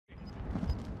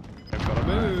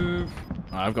move.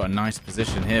 Oh, I've got a nice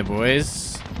position here,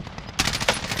 boys.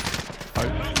 Oh,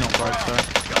 not broke, sorry.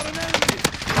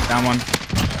 Down one.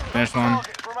 Finish one.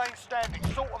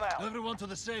 Everyone to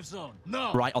the safe zone.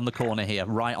 No. Right on the corner here.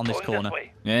 Right on this corner.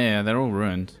 Yeah, they're all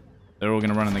ruined. They're all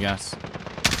going to run in the gas.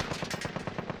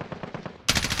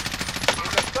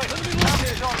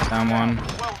 Down one.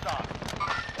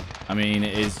 I mean,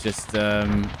 it is just...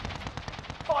 Dead.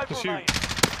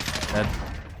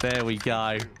 There we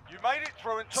go.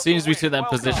 As soon as we took that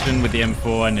position with the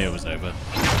M4, I knew it was over.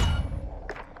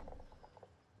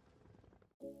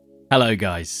 Hello,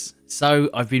 guys. So,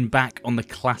 I've been back on the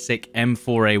classic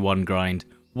M4A1 grind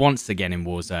once again in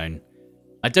Warzone.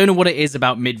 I don't know what it is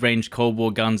about mid-range Cold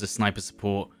War guns or sniper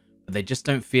support, but they just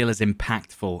don't feel as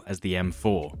impactful as the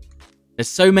M4. There's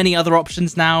so many other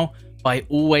options now, but I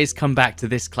always come back to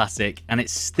this classic, and it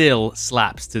still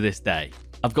slaps to this day.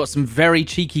 I've got some very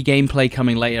cheeky gameplay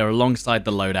coming later alongside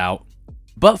the loadout.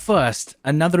 But first,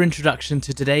 another introduction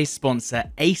to today's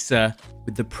sponsor, Acer,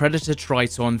 with the Predator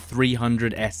Triton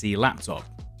 300 SE laptop.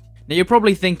 Now you're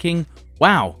probably thinking,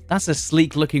 wow, that's a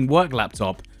sleek looking work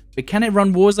laptop, but can it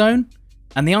run Warzone?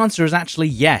 And the answer is actually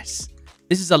yes.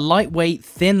 This is a lightweight,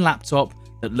 thin laptop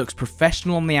that looks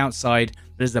professional on the outside,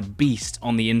 but is a beast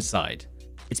on the inside.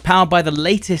 It's powered by the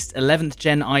latest 11th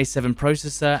gen i7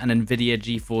 processor and Nvidia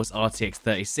GeForce RTX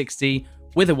 3060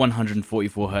 with a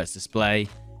 144Hz display,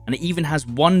 and it even has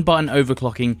one button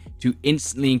overclocking to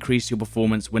instantly increase your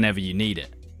performance whenever you need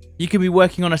it. You could be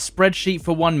working on a spreadsheet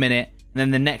for 1 minute, and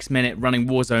then the next minute running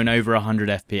Warzone over 100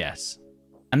 FPS.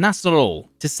 And that's not all.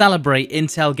 To celebrate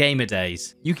Intel Gamer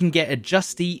Days, you can get a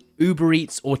Just Eat, Uber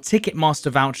Eats or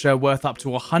Ticketmaster voucher worth up to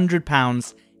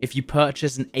 £100 if you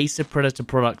purchase an Acer Predator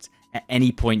product at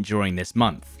any point during this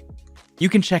month. You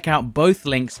can check out both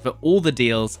links for all the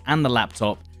deals and the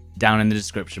laptop down in the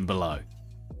description below.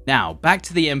 Now, back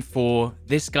to the M4,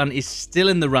 this gun is still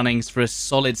in the runnings for a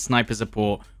solid sniper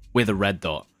support with a red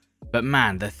dot. But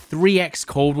man, the 3x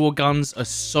Cold War guns are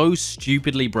so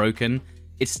stupidly broken,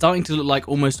 it's starting to look like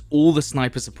almost all the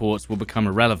sniper supports will become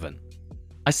irrelevant.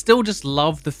 I still just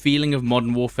love the feeling of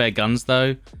Modern Warfare guns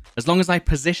though. As long as I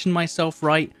position myself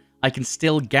right, I can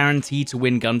still guarantee to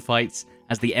win gunfights,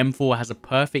 as the M4 has a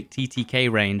perfect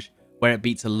TTK range where it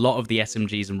beats a lot of the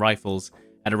SMGs and rifles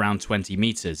at around 20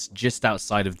 meters, just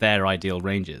outside of their ideal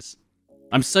ranges.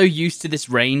 I'm so used to this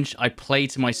range, I play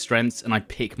to my strengths and I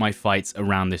pick my fights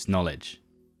around this knowledge.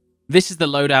 This is the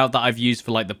loadout that I've used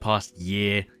for like the past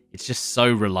year. It's just so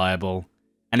reliable.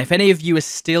 And if any of you are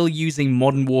still using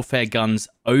Modern Warfare guns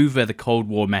over the Cold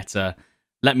War meta,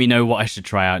 let me know what I should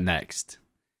try out next.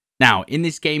 Now, in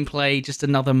this gameplay, just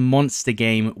another monster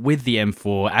game with the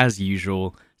M4 as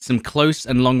usual, some close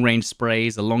and long range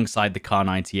sprays alongside the Kar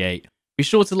 98. Be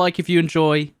sure to like if you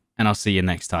enjoy, and I'll see you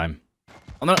next time.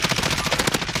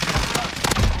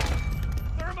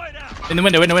 In the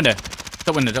window.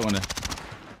 Top window.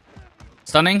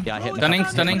 Stunning. Yeah, I hit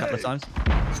Stunning. a couple of times.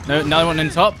 No, another one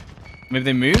in top. Maybe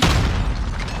they move.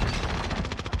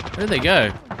 Where did they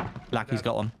go? Blacky's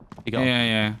got one. You got one.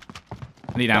 Yeah.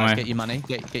 I need Guys, ammo. get your money.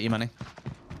 Get your money.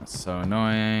 That's so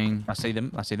annoying. I see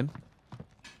them. If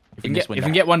you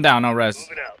can get one down, I'll res.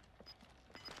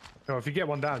 No, if you get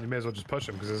one down, you may as well just push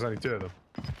him because there's only 2 of them.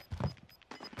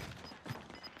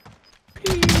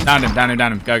 Down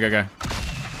him. Go.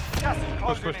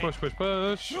 Push.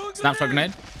 Snapshot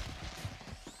grenade.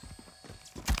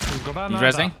 He's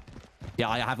resing. Yeah,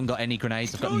 I haven't got any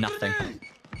grenades. I've got nothing.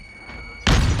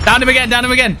 Down him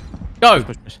again. Go.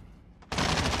 Push.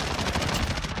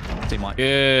 Team Mike.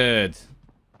 Good.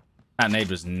 That nade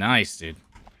was nice, dude.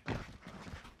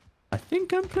 I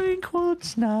think I'm playing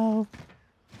quads now.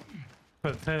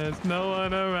 But there's no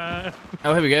one around.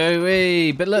 Oh, here we go.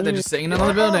 Wait, but look, they're just sitting in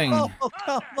another building.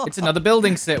 It's another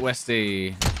building sit,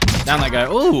 Westy. Down that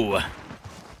guy. Ooh.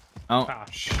 Oh. Ah,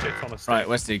 shit on a stick. Right,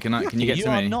 Westy, can you get to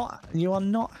me? You are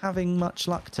not having much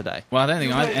luck today. Well, I don't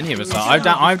think any of us are.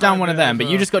 I've down one of them, but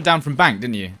you just got down from bank,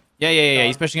 didn't you? Yeah.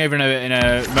 He's pushing over in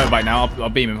a motorbike now. I'll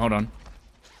beam him. Hold on.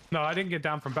 No, I didn't get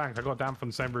down from bank. I got down from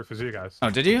the same roof as you guys. Oh,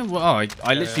 did you? Well,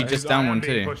 I literally just down one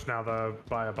too. Pushed now though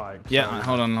by a bike. Yeah, so.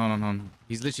 hold on.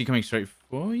 He's literally coming straight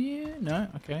for you. No,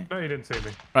 okay. No, you didn't see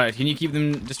me. Right, can you keep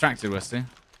them distracted, Westy?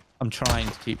 I'm trying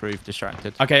to keep Roof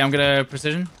distracted. Okay, I'm gonna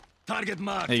precision. Target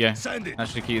marked. There you go. Send it. That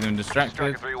should keep them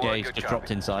distracted. Yeah, he's just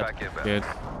dropped inside. Good.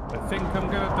 I think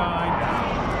I'm gonna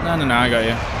die now. No, I got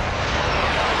you.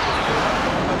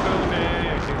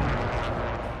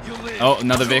 Oh,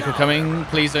 another vehicle coming.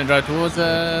 Please don't drive towards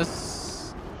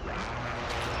us.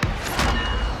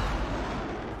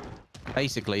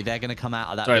 Basically, they're going to come out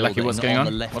of that Sorry, building Lucky, what's going on?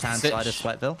 the left-hand side of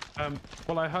Sweatville.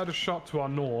 Well, I heard a shot to our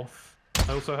north.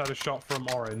 I also heard a shot from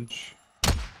orange.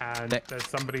 And there's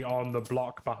somebody on the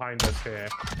block behind us here.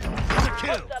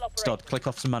 Stod, click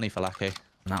off some money for Lackey.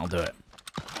 That'll do it.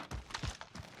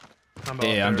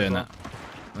 Yeah, I'm doing that.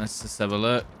 Let's just have a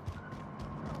look.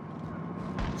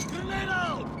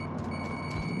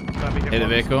 Hit the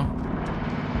vehicle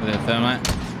with a thermite.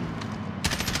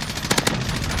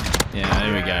 Yeah,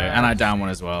 there we go. And I down one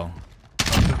as well.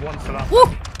 There's one for that. Woo!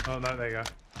 Oh no, there you go.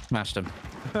 Smashed him.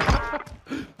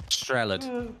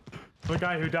 Strellered. The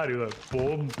guy who died, who looked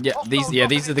boom. Yeah,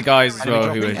 these are the guys as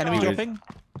well who are. Enemy dropping.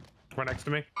 Right next to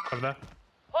me, over there.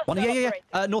 One, yeah.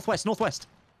 Northwest. I Northwest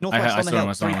saw on the him, hill.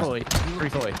 I saw him.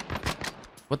 340.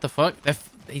 What the fuck? They're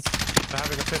He's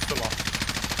having a pistol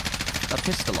off. A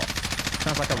pistol off.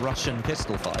 Sounds like a Russian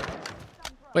pistol fight.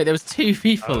 Wait, there was 2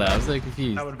 people there. I was so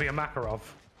confused. That would be a Makarov.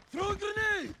 Throw a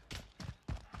grenade!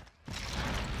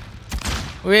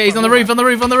 Oh yeah, he's on the roof, on the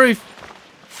roof.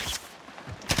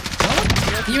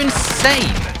 Are you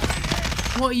insane?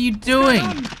 What are you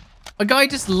doing? A guy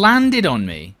just landed on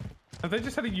me. Have they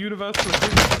just had a universal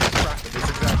agreement on this bracket? This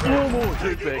exact round?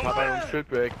 Shoot big, shoot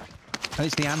big. And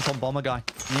it's the Anton Bomber guy.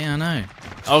 Yeah, I know.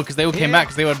 Oh, because they all came back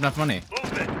because they had enough money.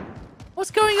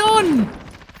 What's going on?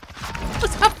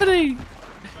 What's happening?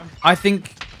 I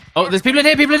think... Oh, there's people in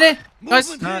here, Guys,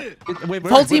 whole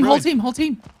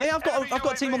team. Hey, I've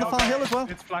got a team on the far hill as well.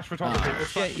 It's flash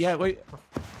photography. Yeah. Well,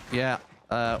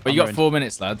 you got 4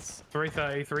 minutes, lads.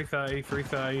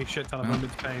 330. Shit ton of them.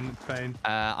 It's pain.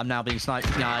 I'm now being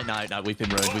sniped. No, we've been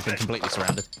ruined. We've been completely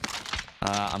surrounded.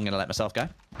 I'm going to let myself go.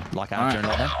 Like I have during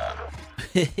lockdown.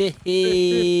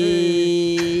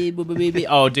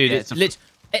 Oh, dude, it's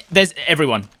there's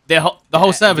everyone. The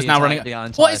whole server's now running.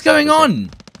 What is going on?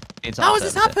 How has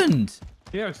this happened?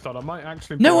 Yeah, Stodeh, I might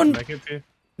actually No one. make it to you.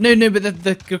 No, but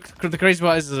the crazy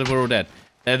part is that we're all dead.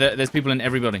 There's people in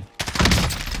every building.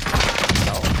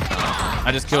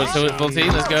 I just killed full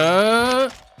team. Let's go.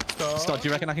 Stod, do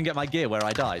you reckon I can get my gear where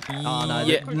I died? Oh, no.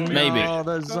 Yeah, maybe. Oh,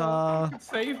 there's,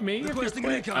 Save me. Maybe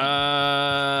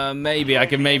I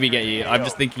can get you. I'm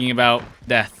just thinking about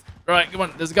death. Right, come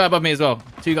on. There's a guy above me as well.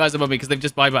 2 guys above me because they've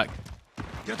just buyback.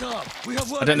 Get up. We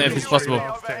have I don't know if it's possible.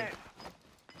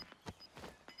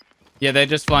 Yeah, they're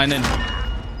just flying in.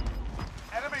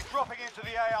 Enemies dropping into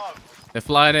the AO. They're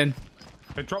flying in.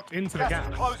 They dropped into the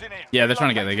gap. Yeah, they're trying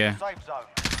to get their gear.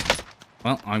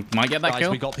 Well, I might get that guys,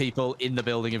 kill. we got people in the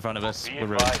building in front of us. We're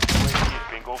ruined.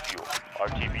 Bingo fuel.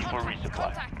 RTB for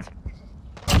resupply.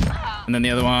 And then the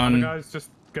other The one. guy's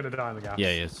just gonna die in the gap.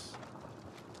 Yeah, he is.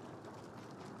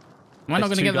 Am I not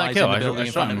going to get that kill? I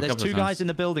shot him a There's couple of 2 times. guys in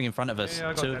the building in front of us. Yeah,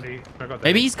 I got Denny.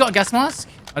 Maybe he's got a gas mask?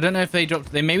 I don't know if they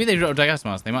dropped... Maybe they dropped a gas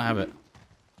mask. They might have it.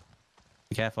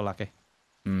 Be careful, Lucky.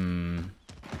 On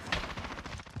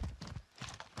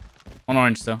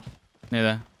orange still. Near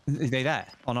there. Is they there?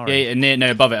 On orange? Yeah, near,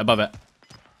 no, above it.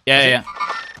 Yeah.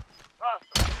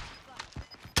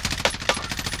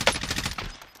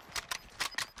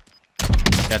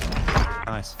 Dead.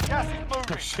 Nice.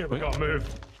 Oh shit, we gotta move.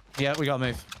 Yeah, we gotta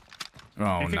move.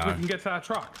 Oh, You think no. we can get to our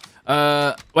truck?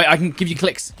 Wait, I can give you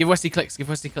clicks. Give Westy clicks.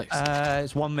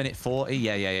 It's 1 minute 40.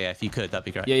 Yeah. If you could, that'd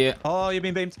be great. Yeah. Oh, you're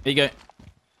being beamed. Here you go.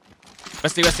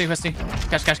 Westy.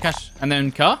 Cash. And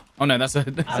then car? Oh, no, that's a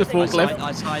forklift.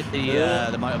 I side the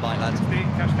motorbike, lads.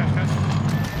 Cash.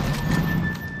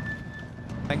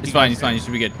 Thank It's you fine. guys. You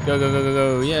should be good.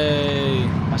 Go. Yay.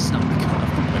 I snuck the car.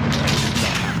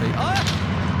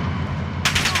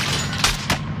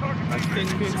 I think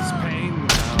it's pain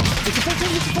now. It's a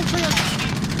full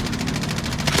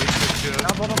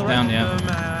trio. Down,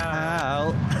 yeah.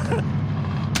 Ow.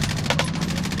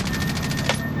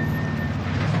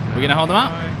 We're going to hold them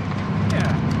out?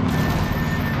 Yeah.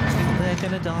 They're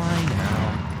gonna die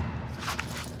now.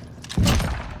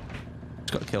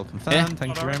 Just got a kill confirmed. Yeah.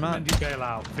 Thank you I very recommend much. you bail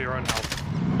out for your own health.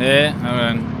 Yeah, hold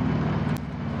on.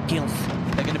 Gilf.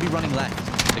 They're gonna be running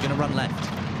left. They're gonna run left.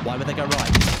 Why would they go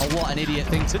right? Oh, what an idiot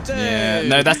thing to do! Yeah,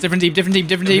 no, that's different team.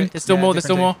 There's still more.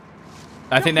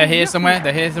 I think they're here somewhere.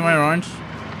 In orange.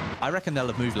 I reckon they'll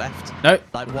have moved left. Nope.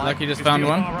 Like, why? Lucky just found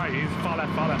one. Far right. He's far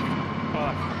left.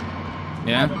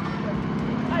 Yeah.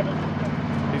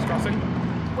 He's crossing.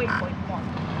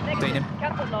 Seen him.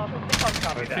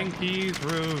 I think he's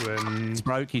ruined. He's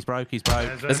broke.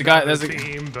 There's a guy.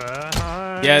 team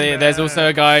behind. Yeah, there's also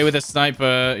a guy with a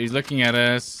sniper. He's looking at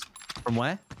us. From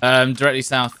where? Directly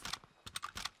south.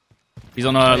 He's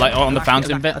on on the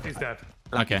fountain bit. He's dead.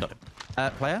 Okay.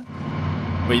 Player?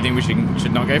 What, you think we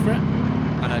should not go for it?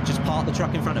 I know, just park the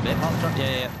truck in front of it. Park the truck.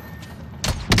 Yeah.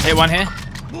 Hit one here.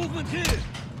 Movement here.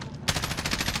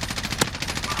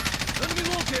 Enemy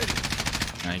located.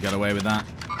 No, you got away with that.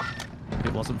 if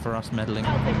it wasn't for us meddling.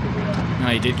 No,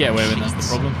 he did get away with it. That's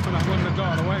the problem. And I wouldn't have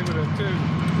got away with it too.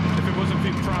 If it wasn't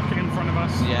for the truck in front of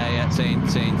us. Yeah, seen.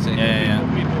 Yeah.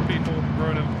 People,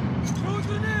 run him.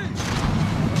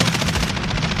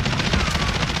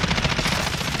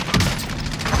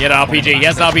 Get an RPG.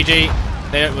 Yes, RPG.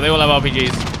 They all have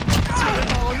RPGs.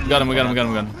 We got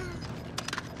him.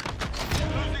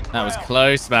 That was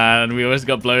close, man. We always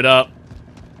got blown up.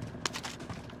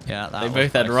 Yeah, They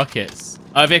both had rockets.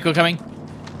 Oh, vehicle coming.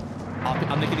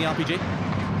 I'm nicking the RPG.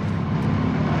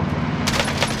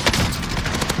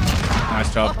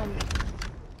 Nice job.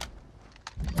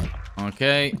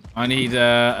 Okay, I need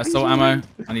assault ammo.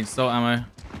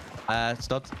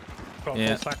 Stod.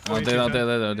 Yeah, I'll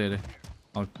do it.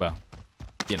 Oh, well,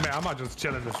 you know. Man, I might just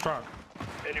chill in this truck.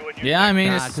 Yeah, I mean,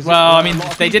 Nah,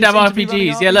 they did have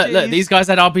RPGs. Yeah, look, these guys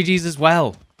had RPGs as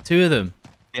well. 2 of them.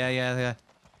 Yeah.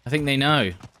 I think they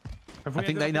know. I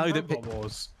think they know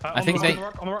that. I think they.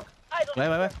 On the rock.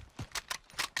 Wait.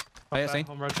 Wait, see.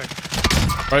 I'm rotating.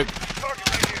 Broke.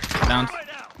 Down.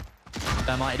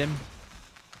 Thermited him.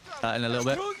 In a little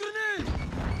bit.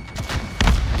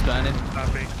 He's burning.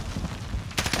 That's me.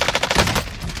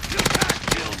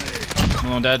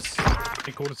 Come on, Dad.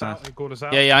 He called us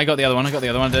out. Yeah, I got the other one.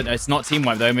 It's not team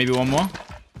wipe though. Maybe one more.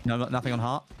 No, nothing on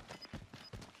heart.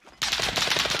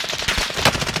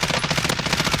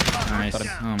 Nice.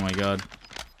 Oh my god.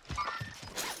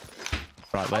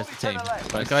 Right, where's the team?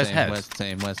 The guy's head. Where's the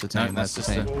team? No, that's just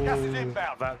Oh,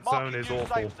 that zone is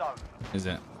awful. Is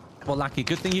it? Well, Lucky,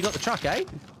 good thing you got the truck, eh?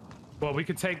 Well, we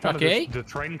could take one of the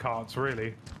train carts,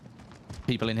 really.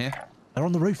 People in here. They're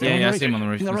on the roof. Yeah, I see them on the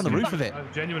roof. They're on the roof of it. I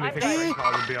genuinely think the train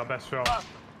car would be our best shot.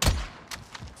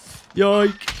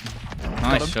 Yoink.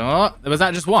 Nice shot. Was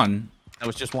that just one? There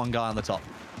was just one guy on the top.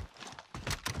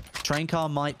 Train car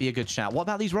might be a good shout. What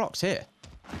about these rocks here?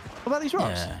 What about these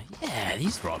rocks? Yeah,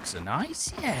 these rocks are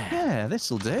nice. Yeah. Yeah,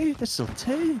 this'll do.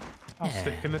 I'll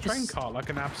stick in the train cart like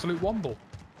an absolute womble.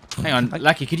 Hang on,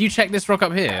 Lucky, could you check this rock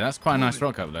up here? That's quite a nice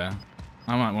rock up there.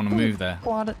 I might want to move there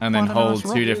and then hold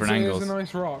 2 different angles.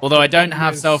 Nice rock. Although I don't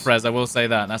have self-res, I will say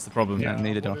that. That's the problem. Yeah,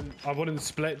 neither do I wouldn't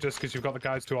split just because you've got the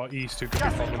guys to our east who could be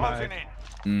problematic.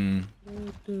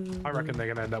 I reckon they're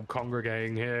going to end up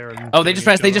congregating here. And oh, they just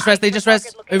rest.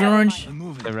 Over orange.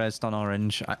 They rezzed on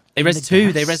orange. They res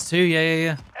 2.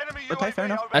 Yeah. Okay, fair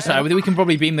enough. That's right. We can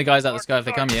probably beam the guys out the sky if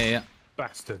they come. Yeah.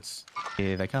 Bastards.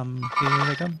 Here they come.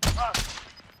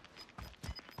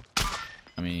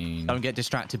 I mean... Don't get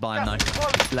distracted by him, though.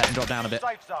 Let him drop down a bit.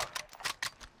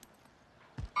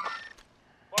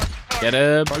 Get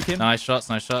him. Broke him. Nice shots.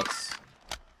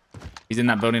 He's in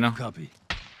that building now. Copy.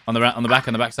 On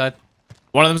the back side.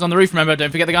 One of them's on the roof, remember.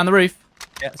 Don't forget the guy on the roof.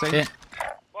 Yeah, see? Yeah.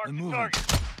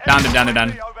 Down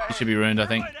him. He should be ruined, I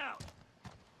think.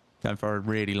 Going for a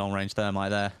really long-range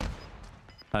thermite there.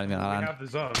 I don't think that'll We land. have the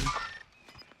zone.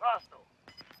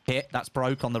 Hit. That's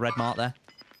broke on the red mark there.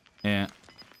 Yeah.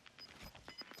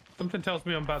 Something tells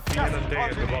me I'm about to be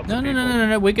inundated with lots of people.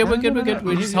 No. We're good.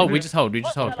 We just hold.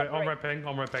 Okay, on red ping.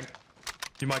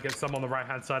 You might get some on the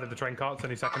right-hand side of the train carts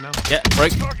any second now. Yeah,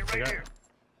 break. There you go.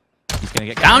 He's going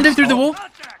to get... Downed him through the wall.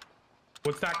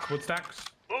 Wood stacks. Move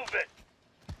it.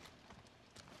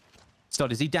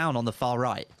 Stod, is he down on the far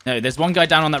right? No, there's one guy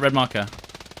down on that red marker.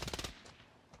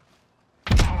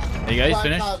 There you go, he's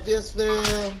finished.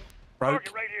 Broke.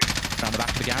 Down the back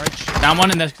of the garage. Down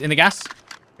one in the gas.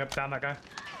 Yep, down that guy.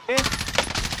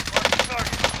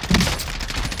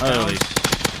 Holy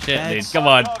shit, dude. Come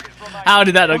on. How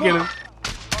did that not kill him?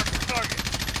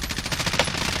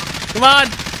 Come on.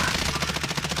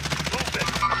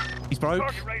 He's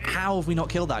broke. How have we not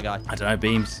killed that guy? I don't know,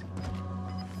 beams.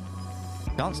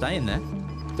 Can't stay in there.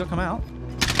 He's got to come out.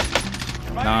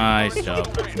 Nice job.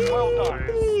 Well done.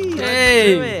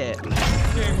 Hey.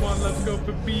 Game 1, let's go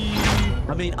for B.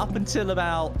 I mean, up until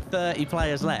about 30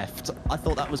 players left, I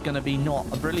thought that was going to be not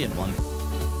a brilliant one.